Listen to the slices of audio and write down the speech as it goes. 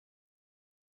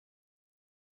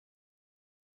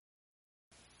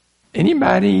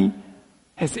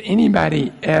Has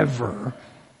anybody ever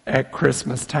at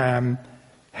Christmas time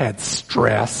had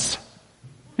stress?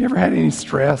 You ever had any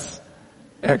stress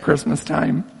at Christmas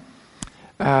time?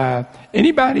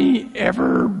 Anybody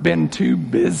ever been too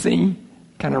busy,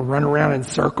 kind of run around in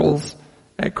circles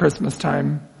at Christmas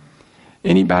time?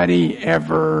 Anybody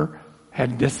ever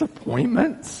had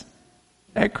disappointments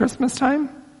at Christmas time?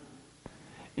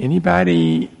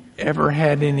 Anybody ever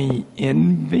had any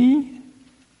envy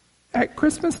at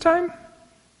Christmas time?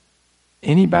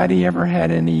 Anybody ever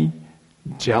had any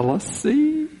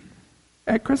jealousy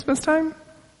at Christmas time?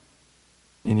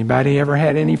 Anybody ever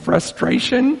had any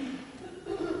frustration?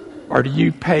 Or do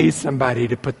you pay somebody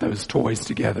to put those toys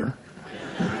together?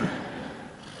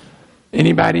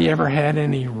 Anybody ever had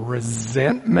any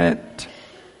resentment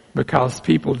because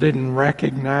people didn't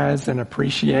recognize and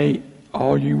appreciate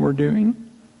all you were doing?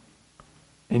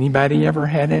 Anybody ever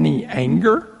had any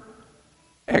anger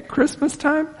at Christmas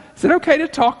time? Is it okay to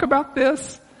talk about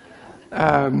this?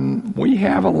 We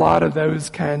have a lot of those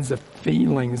kinds of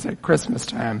feelings at Christmas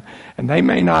time, and they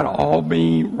may not all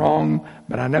be wrong,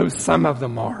 but I know some of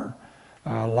them are.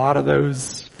 A lot of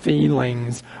those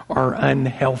feelings are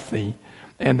unhealthy,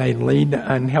 and they lead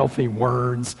to unhealthy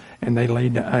words, and they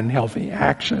lead to unhealthy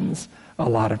actions a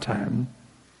lot of time.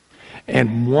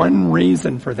 And one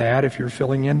reason for that, if you're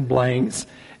filling in blanks,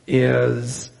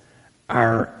 is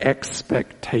our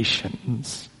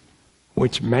expectations,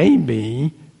 which may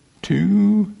be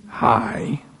too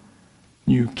high.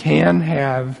 You can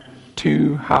have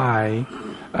too high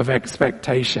of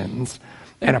expectations.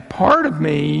 And a part of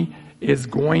me is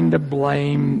going to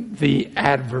blame the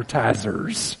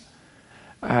advertisers.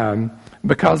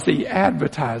 Because the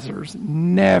advertisers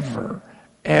never,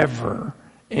 ever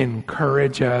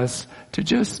encourage us to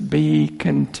just be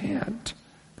content,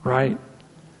 right?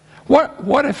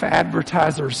 What if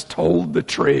advertisers told the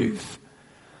truth?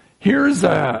 Here's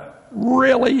a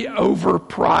really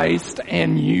overpriced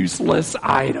and useless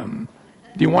item.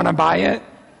 Do you want to buy it?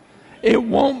 It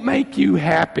won't make you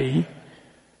happy.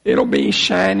 It'll be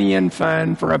shiny and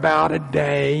fun for about a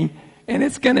day, and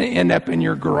it's going to end up in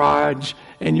your garage,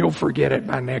 and you'll forget it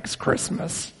by next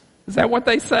Christmas. Is that what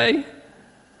they say?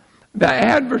 The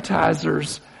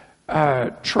advertisers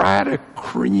try to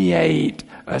create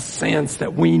a sense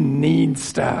that we need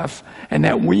stuff and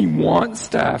that we want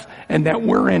stuff and that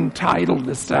we're entitled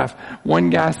to stuff. One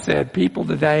guy said people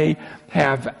today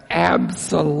have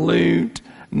absolute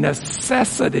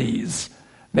necessities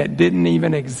that didn't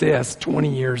even exist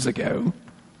 20 years ago.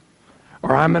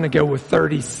 Or I'm going to go with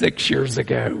 36 years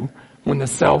ago when the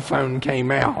cell phone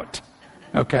came out.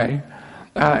 Okay?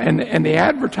 And the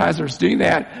advertisers do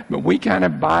that, but we kind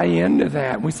of buy into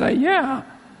that. We say, yeah,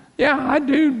 I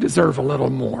do deserve a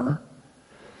little more.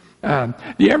 Do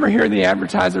you ever hear the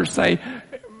advertisers say,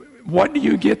 what do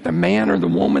you get the man or the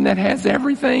woman that has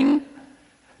everything?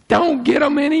 Don't get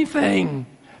them anything.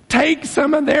 Take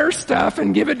some of their stuff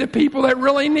and give it to people that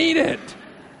really need it.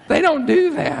 They don't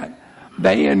do that.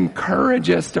 They encourage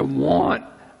us to want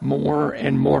more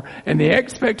and more. And the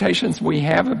expectations we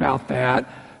have about that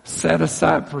set us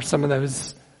up for some of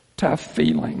those tough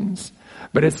feelings.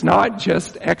 But it's not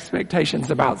just expectations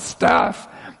about stuff.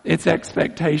 It's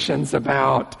expectations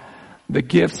about the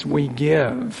gifts we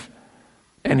give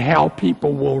and how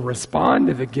people will respond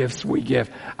to the gifts we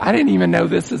give. I didn't even know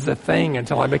this is a thing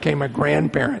until I became a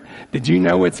grandparent. Did you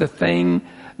know it's a thing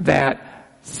that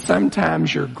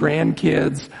sometimes your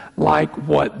grandkids like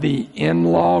what the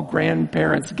in-law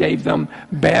grandparents gave them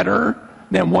better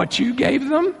than what you gave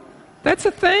them? That's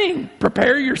a thing.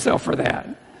 Prepare yourself for that.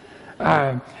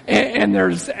 And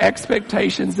there's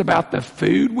expectations about the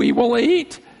food we will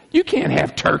eat. You can't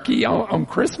have turkey on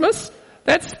Christmas.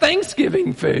 That's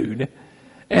Thanksgiving food.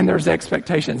 And there's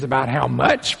expectations about how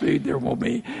much food there will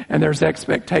be. And there's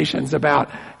expectations about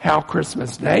how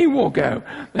Christmas Day will go.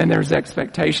 And there's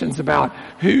expectations about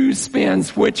who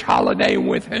spends which holiday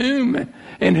with whom.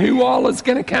 And who all is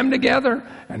going to come together.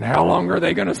 And how long are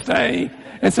they going to stay.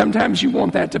 And sometimes you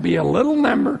want that to be a little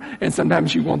number. And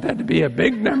sometimes you want that to be a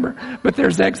big number. But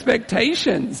there's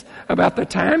expectations about the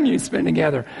time you spend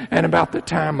together. And about the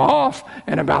time off.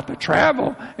 And about the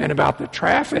travel. And about the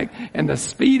traffic. And the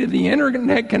speed of the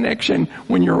internet connection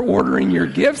when you're ordering your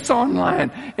gifts online.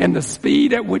 And the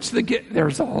speed at which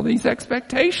there's all these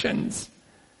expectations.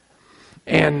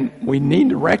 And we need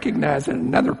to recognize that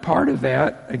another part of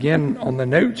that, again on the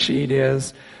note sheet,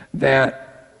 is that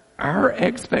our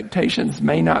expectations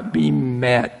may not be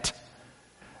met.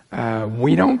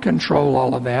 We don't control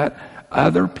all of that.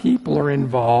 Other people are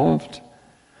involved.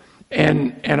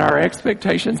 And our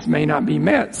expectations may not be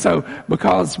met. So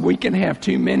because we can have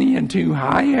too many and too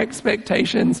high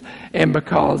expectations, and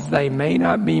because they may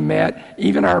not be met,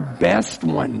 even our best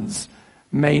ones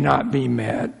may not be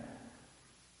met,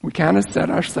 we kind of set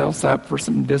ourselves up for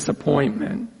some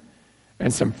disappointment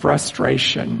and some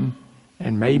frustration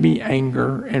and maybe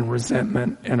anger and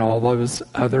resentment and all those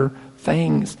other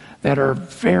things that are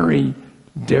very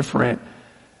different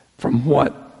from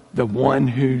what the one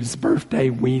whose birthday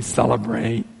we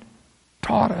celebrate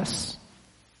taught us.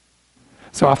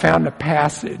 So I found a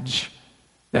passage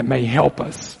that may help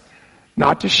us,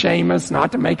 not to shame us,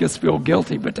 not to make us feel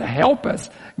guilty, but to help us,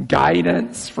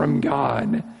 guidance from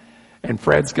God. And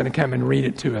Fred's going to come and read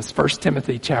it to us. 1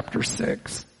 Timothy chapter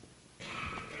 6.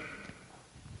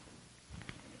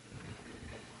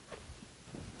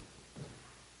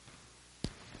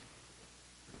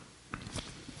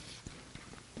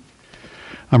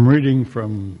 I'm reading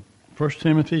from 1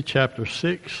 Timothy chapter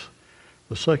 6,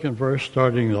 the second verse,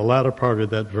 starting the latter part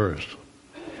of that verse.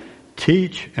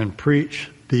 Teach and preach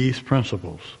these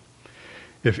principles.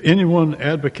 If anyone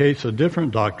advocates a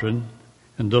different doctrine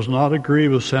and does not agree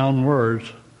with sound words,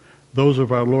 those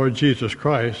of our Lord Jesus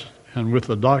Christ, and with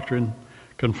the doctrine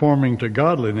conforming to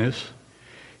godliness,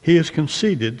 he is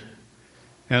conceited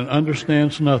and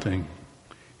understands nothing.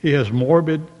 He has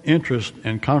morbid interest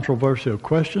in controversial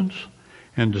questions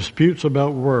and disputes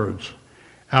about words,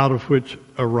 out of which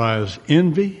arise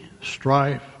envy,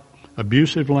 strife,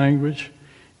 abusive language,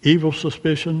 evil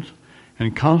suspicions,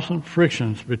 and constant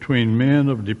frictions between men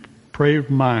of depraved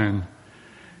mind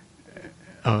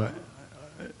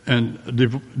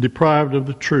and deprived of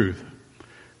the truth,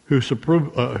 who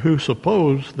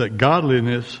suppose that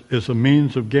godliness is a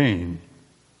means of gain.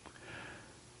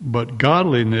 But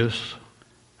godliness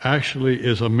actually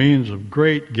is a means of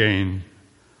great gain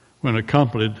when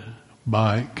accompanied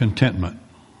by contentment.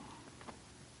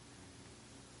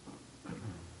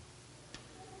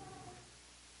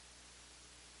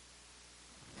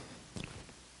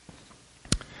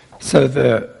 So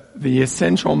the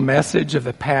essential message of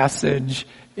the passage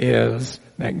is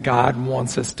that God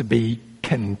wants us to be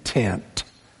content.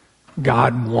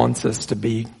 God wants us to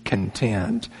be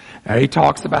content. Now, he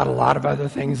talks about a lot of other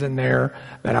things in there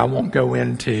that I won't go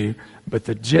into, but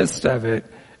the gist of it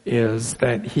is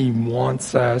that he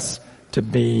wants us to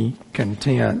be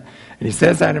content. And he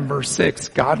says that in verse 6,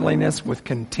 godliness with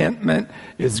contentment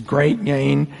is great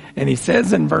gain. And he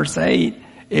says in verse 8,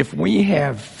 if we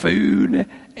have food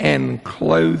and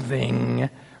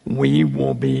clothing, we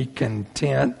will be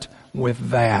content with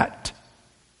that.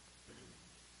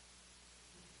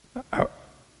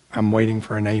 I'm waiting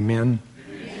for an amen.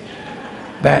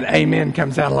 That amen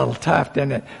comes out a little tough,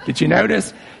 doesn't it? Did you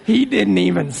notice? He didn't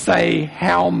even say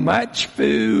how much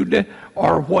food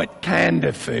or what kind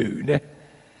of food.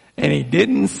 And he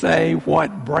didn't say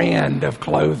what brand of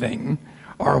clothing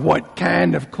or what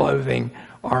kind of clothing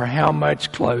or how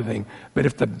much clothing. But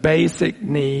if the basic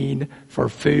need for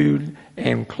food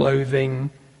and clothing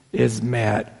is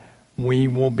met, we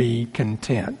will be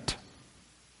content.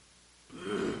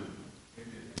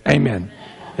 Amen.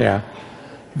 Yeah.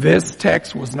 This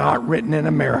text was not written in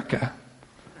America,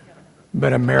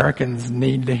 but Americans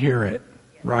need to hear it,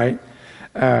 right?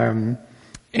 You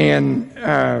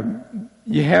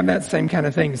have that same kind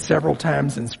of thing several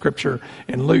times in Scripture.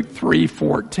 In Luke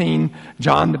 3:14,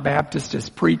 John the Baptist is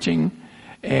preaching,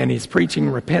 and he's preaching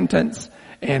repentance,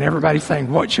 and everybody's saying,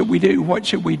 what should we do? What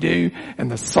should we do? And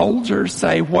the soldiers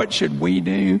say, what should we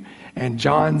do? And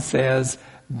John says,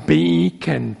 be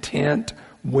content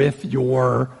with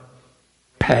your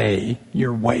pay,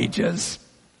 your wages.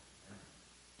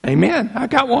 Amen. I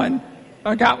got one.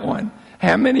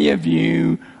 How many of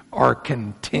you are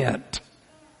content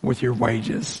with your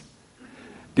wages?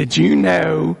 Did you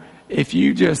know if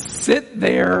you just sit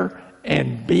there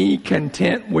and be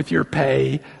content with your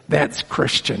pay, that's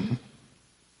Christian?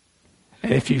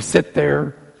 And if you sit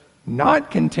there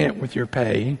not content with your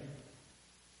pay,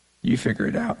 you figure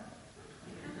it out.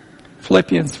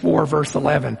 Philippians 4 verse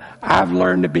 11, I've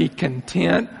learned to be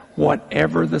content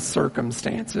whatever the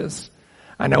circumstances.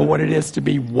 I know what it is to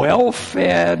be well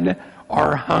fed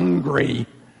or hungry,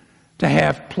 to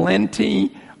have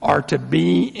plenty or to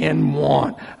be in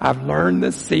want. I've learned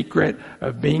the secret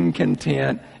of being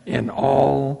content in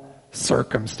all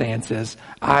circumstances.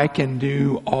 I can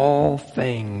do all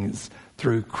things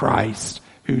through Christ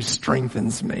who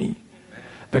strengthens me.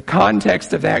 The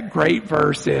context of that great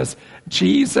verse is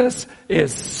Jesus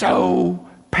is so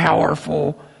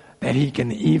powerful that he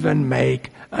can even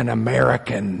make an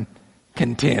American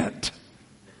content.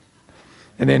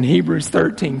 And then Hebrews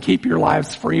 13, keep your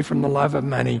lives free from the love of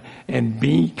money and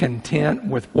be content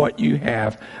with what you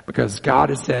have, because God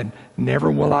has said,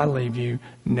 never will I leave you,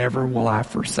 never will I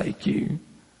forsake you.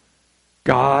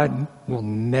 God will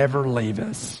never leave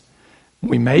us.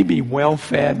 We may be well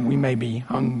fed, we may be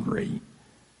hungry,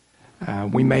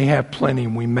 we may have plenty,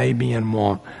 we may be in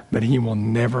want, but He will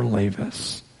never leave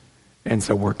us. And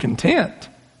so we're content.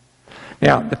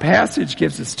 Now, the passage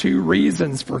gives us two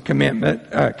reasons for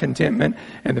contentment.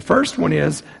 And the first one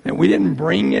is that we didn't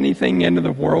bring anything into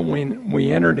the world when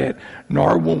we entered it,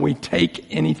 nor will we take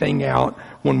anything out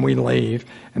when we leave.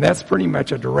 And that's pretty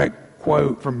much a direct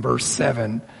quote from verse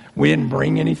 7. We didn't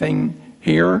bring anything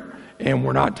here, and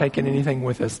we're not taking anything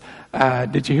with us.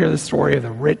 Did you hear the story of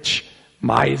the rich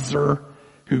miser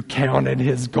who counted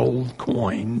his gold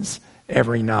coins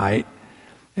every night?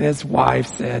 And his wife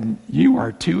said, you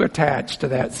are too attached to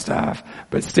that stuff.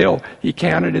 But still, he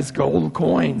counted his gold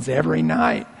coins every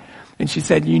night. And she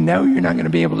said, you know you're not going to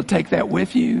be able to take that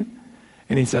with you.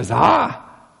 And he says,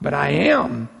 but I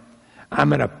am. I'm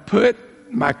going to put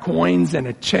my coins in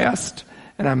a chest,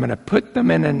 and I'm going to put them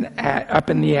up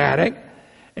in the attic.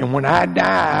 And when I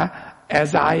die,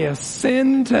 as I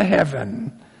ascend to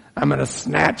heaven, I'm going to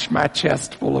snatch my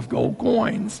chest full of gold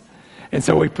coins. And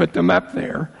so we put them up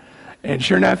there. And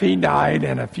sure enough, he died,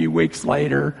 and a few weeks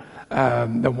later,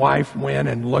 the wife went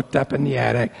and looked up in the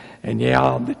attic, and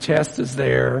the chest is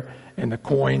there, and the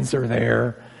coins are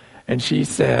there. And she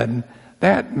said,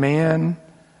 that man,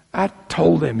 I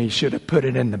told him he should have put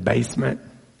it in the basement.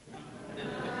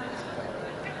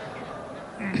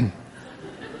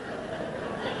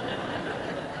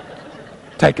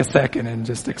 Take a second and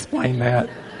just explain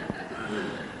that.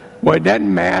 Well, it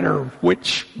doesn't matter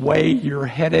which way you're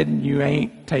headed, you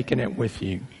ain't taking it with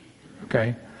you.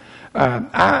 Okay?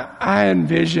 I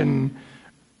envision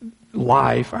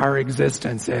life, our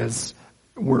existence, as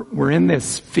we're in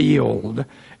this field,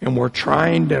 and we're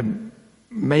trying to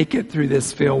make it through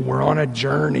this field. We're on a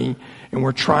journey, and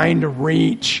we're trying to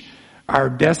reach our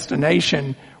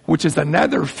destination, which is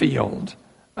another field,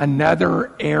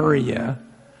 another area.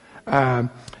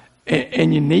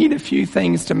 And you need a few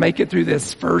things to make it through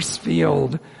this first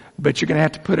field, but you're going to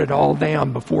have to put it all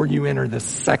down before you enter the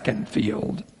second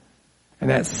field. And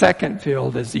that second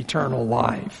field is eternal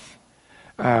life.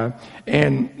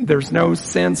 And there's no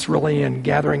sense really in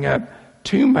gathering up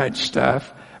too much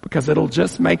stuff, because it'll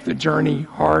just make the journey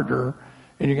harder,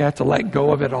 and you're going to have to let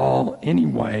go of it all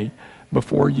anyway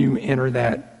before you enter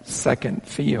that second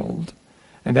field.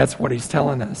 And that's what he's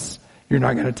telling us. You're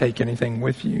not going to take anything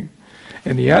with you.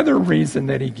 And the other reason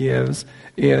that he gives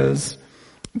is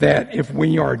that if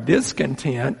we are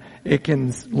discontent, it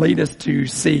can lead us to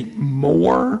seek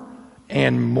more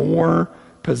and more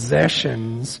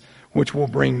possessions, which will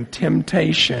bring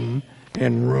temptation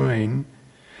and ruin.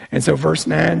 And so verse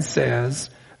 9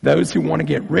 says, those who want to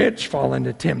get rich fall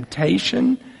into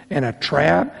temptation and a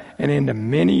trap, and into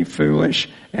many foolish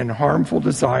and harmful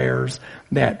desires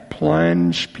that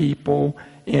plunge people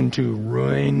into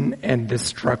ruin and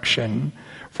destruction.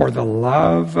 For the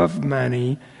love of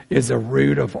money is a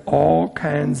root of all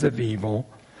kinds of evil.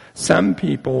 Some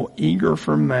people, eager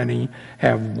for money,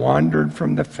 have wandered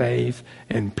from the faith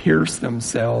and pierced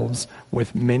themselves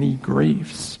with many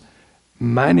griefs.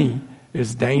 Money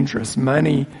is dangerous.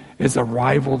 Money is a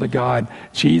rival to God.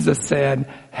 Jesus said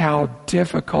how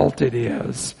difficult it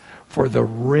is for the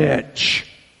rich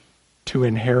to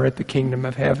inherit the kingdom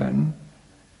of heaven.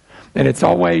 And it's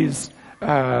always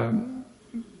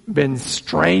been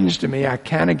strange to me. I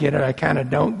kind of get it, I kind of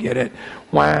don't get it.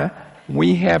 Why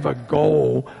we have a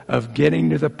goal of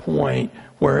getting to the point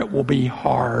where it will be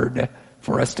hard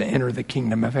for us to enter the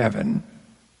kingdom of heaven.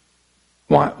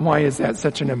 Why is that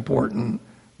such an important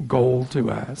goal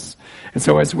to us? And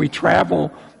so as we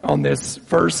travel on this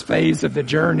first phase of the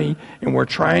journey, and we're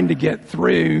trying to get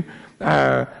through,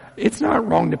 it's not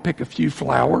wrong to pick a few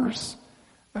flowers.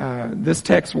 This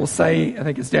text will say, I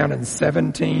think it's down in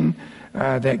 17,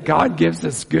 that God gives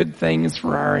us good things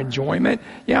for our enjoyment.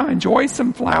 Yeah, enjoy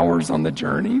some flowers on the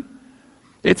journey.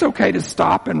 It's okay to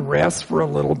stop and rest for a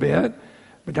little bit,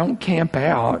 but don't camp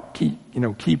out.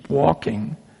 Keep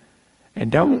walking.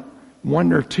 And don't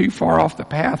wander too far off the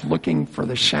path looking for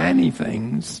the shiny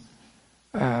things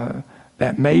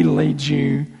that may lead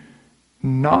you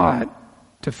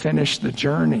not to finish the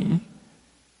journey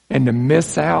and to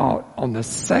miss out on the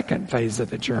second phase of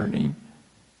the journey,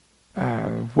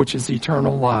 which is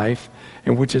eternal life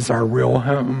and which is our real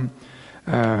home.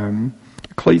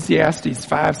 Ecclesiastes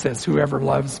 5 says, whoever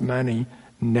loves money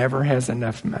never has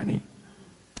enough money.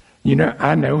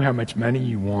 I know how much money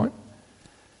you want.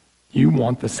 You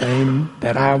want the same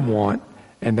that I want,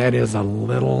 and that is a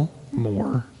little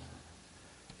more.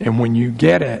 And when you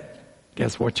get it,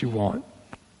 guess what you want?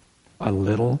 A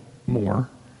little more.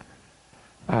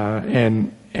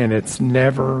 And it's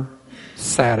never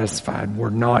satisfied. We're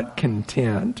not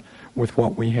content with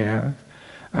what we have.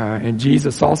 And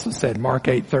Jesus also said, Mark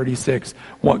 8:36,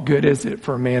 what good is it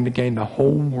for a man to gain the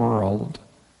whole world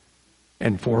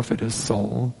and forfeit his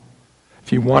soul?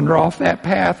 If you wander off that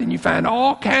path and you find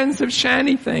all kinds of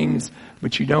shiny things,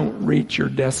 but you don't reach your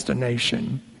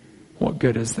destination, what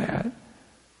good is that?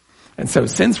 And so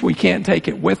since we can't take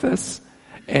it with us,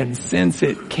 and since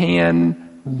it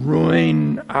can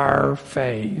ruin our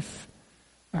faith,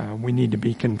 we need to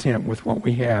be content with what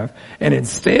we have. And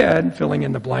instead, filling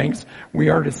in the blanks, we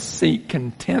are to seek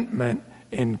contentment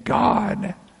in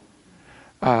God.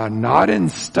 Not in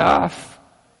stuff,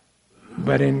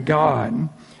 but in God.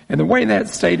 And the way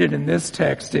that's stated in this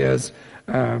text is,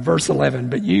 verse 11,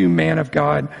 but you, man of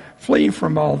God, flee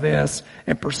from all this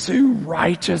and pursue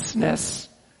righteousness.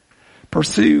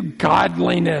 Pursue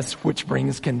godliness, which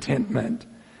brings contentment,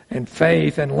 and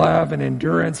faith and love and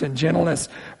endurance and gentleness.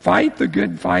 Fight the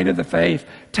good fight of the faith.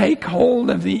 Take hold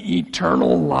of the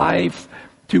eternal life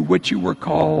to which you were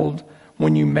called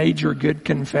when you made your good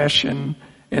confession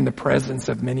in the presence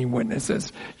of many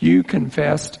witnesses. You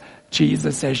confessed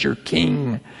Jesus as your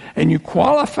King, and you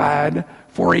qualified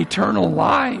for eternal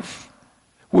life,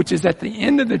 which is at the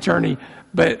end of the journey.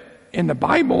 But in the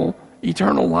Bible,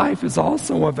 eternal life is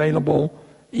also available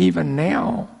even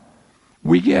now.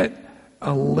 We get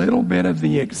a little bit of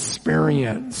the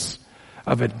experience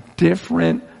of a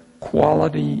different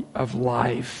quality of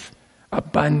life,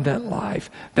 abundant life,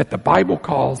 that the Bible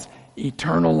calls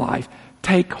eternal life.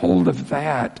 Take hold of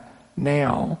that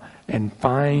now and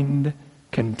find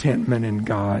contentment in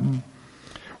God.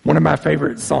 One of my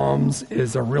favorite Psalms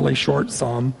is a really short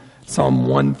Psalm, Psalm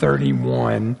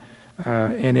 131.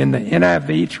 And in the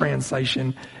NIV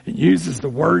translation, it uses the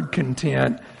word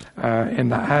content,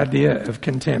 and the idea of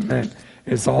contentment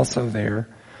is also there.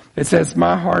 It says,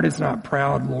 my heart is not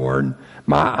proud, Lord.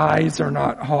 My eyes are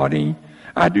not haughty.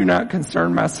 I do not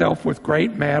concern myself with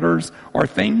great matters or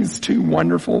things too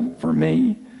wonderful for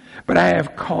me, but I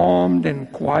have calmed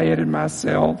and quieted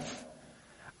myself.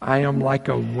 I am like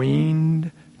a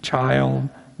weaned child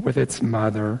with its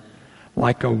mother.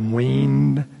 Like a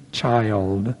weaned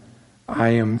child, I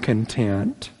am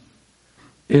content.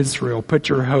 Israel, put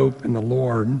your hope in the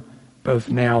Lord, both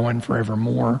now and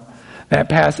forevermore. That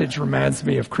passage reminds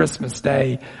me of Christmas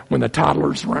Day when the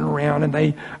toddlers run around and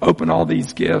they open all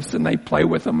these gifts and they play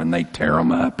with them and they tear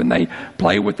them up and they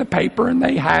play with the paper and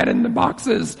they hide in the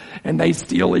boxes and they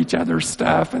steal each other's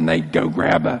stuff and they go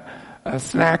grab a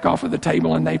snack off of the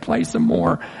table and they play some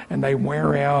more and they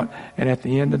wear out, and at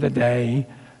the end of the day,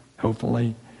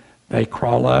 hopefully, they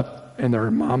crawl up in their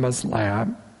mama's lap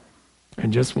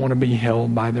and just want to be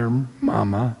held by their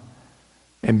mama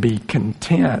and be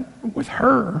content with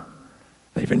her.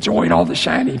 They've enjoyed all the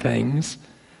shiny things,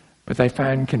 but they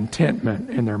find contentment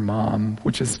in their mom,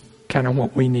 which is kind of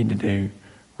what we need to do,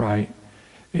 right?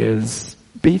 Is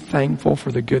be thankful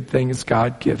for the good things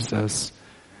God gives us,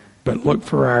 but look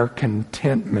for our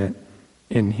contentment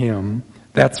in Him.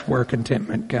 That's where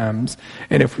contentment comes.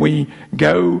 And if we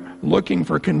go looking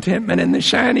for contentment in the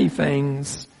shiny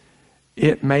things,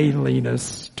 it may lead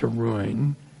us to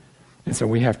ruin. And so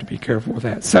we have to be careful with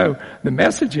that. So the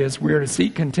message is we're to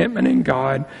seek contentment in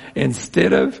God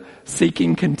instead of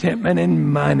seeking contentment in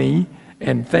money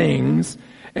and things.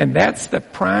 And that's the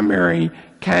primary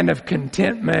kind of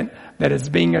contentment that is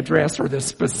being addressed, or the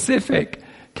specific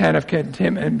kind of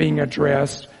contentment being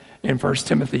addressed in 1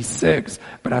 Timothy 6.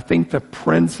 But I think the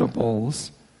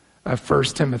principles of 1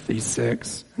 Timothy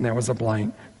 6, and that was a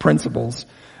blank, principles,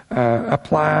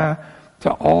 apply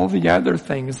to all the other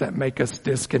things that make us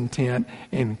discontent,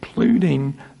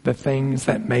 including the things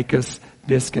that make us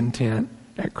discontent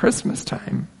at Christmas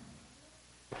time.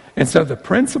 And so the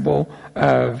principle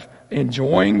of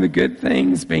enjoying the good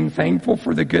things, being thankful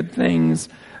for the good things,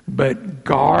 but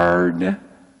guard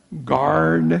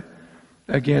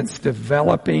against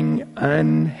developing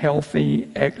unhealthy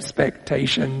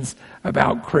expectations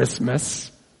about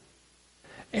Christmas.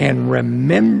 And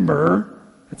remember,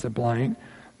 that's a blank,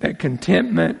 that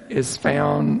contentment is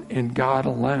found in God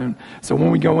alone. So when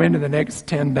we go into the next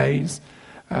 10 days,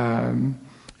 and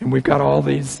we've got all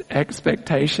these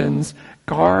expectations,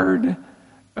 guard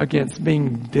against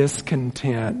being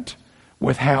discontent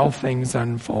with how things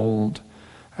unfold.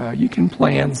 You can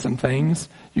plan some things.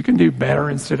 You can do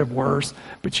better instead of worse,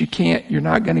 but you're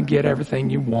not going to get everything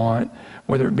you want,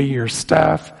 whether it be your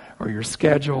stuff or your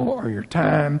schedule or your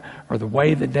time or the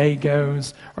way the day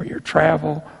goes or your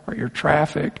travel or your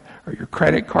traffic or your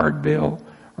credit card bill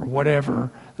or whatever.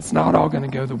 It's not all going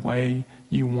to go the way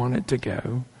you want it to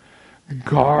go.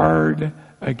 Guard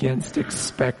against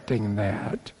expecting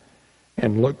that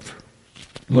and look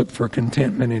for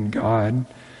contentment in God.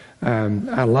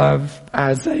 I love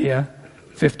Isaiah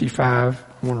 55.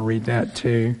 I want to read that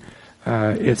too.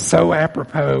 It's so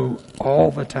apropos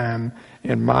all the time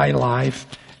in my life,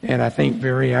 and I think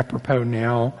very apropos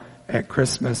now at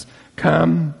Christmas.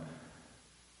 Come,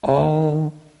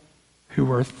 all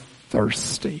who are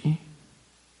thirsty.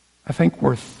 I think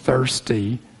we're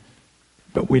thirsty,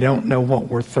 but we don't know what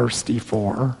we're thirsty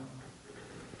for.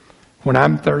 When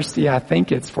I'm thirsty, I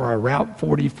think it's for a Route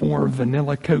 44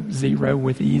 Vanilla Coke Zero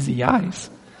with easy ice.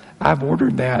 I've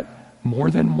ordered that more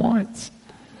than once.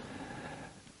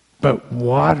 But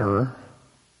water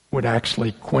would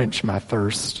actually quench my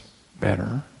thirst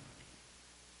better.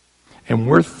 And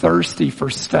we're thirsty for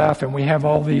stuff, and we have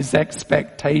all these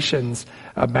expectations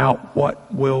about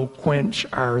what will quench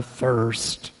our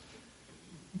thirst.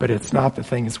 But it's not the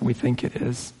things we think it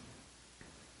is.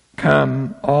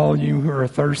 Come, all you who are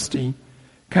thirsty,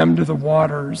 come to the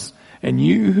waters, and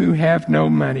you who have no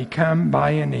money, come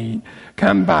buy and eat.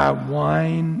 Come buy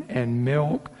wine and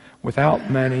milk without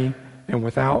money and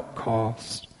without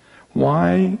cost.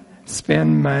 Why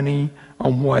spend money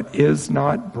on what is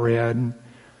not bread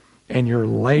and your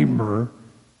labor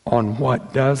on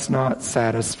what does not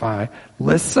satisfy?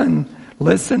 Listen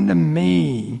to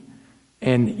me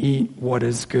and eat what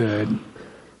is good,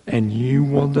 and you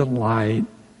will delight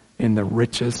in the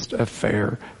richest of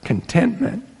fare.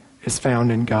 Contentment is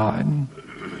found in God.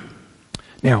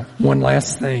 Now, one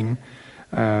last thing.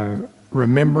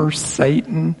 Remember,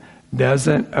 Satan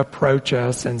doesn't approach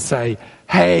us and say,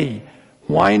 hey,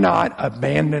 why not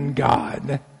abandon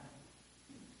God?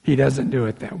 He doesn't do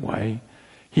it that way.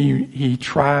 He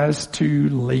tries to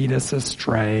lead us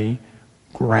astray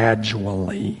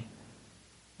gradually.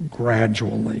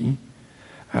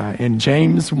 In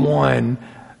James 1,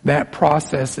 that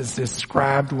process is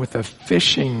described with a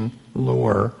fishing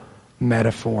lure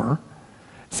metaphor.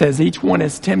 It says each one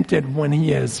is tempted when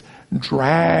he is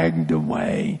dragged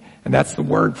away. And that's the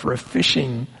word for a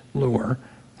fishing lure.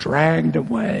 Dragged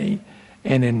away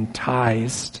and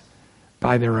enticed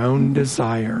by their own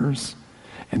desires.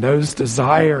 And those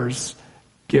desires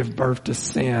give birth to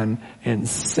sin, and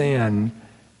sin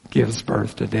gives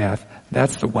birth to death.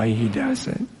 That's the way he does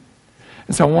it.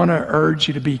 And so I want to urge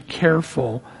you to be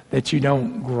careful that you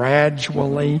don't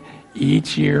gradually,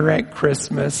 each year at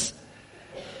Christmas,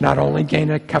 not only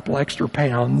gain a couple extra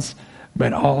pounds,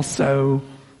 but also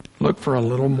look for a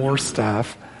little more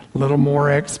stuff, a little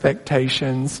more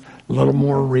expectations, a little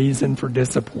more reason for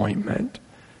disappointment.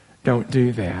 Don't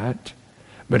do that.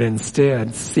 But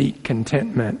instead, seek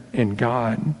contentment in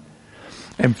God.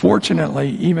 And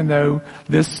fortunately, even though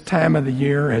this time of the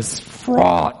year is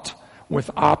fraught with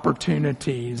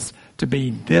opportunities to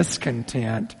be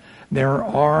discontent, there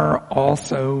are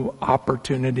also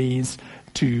opportunities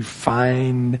to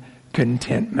find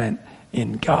contentment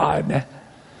in God.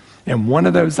 And one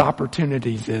of those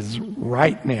opportunities is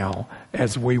right now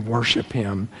as we worship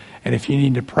Him. And if you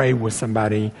need to pray with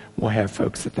somebody, we'll have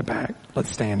folks at the back.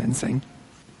 Let's stand and sing.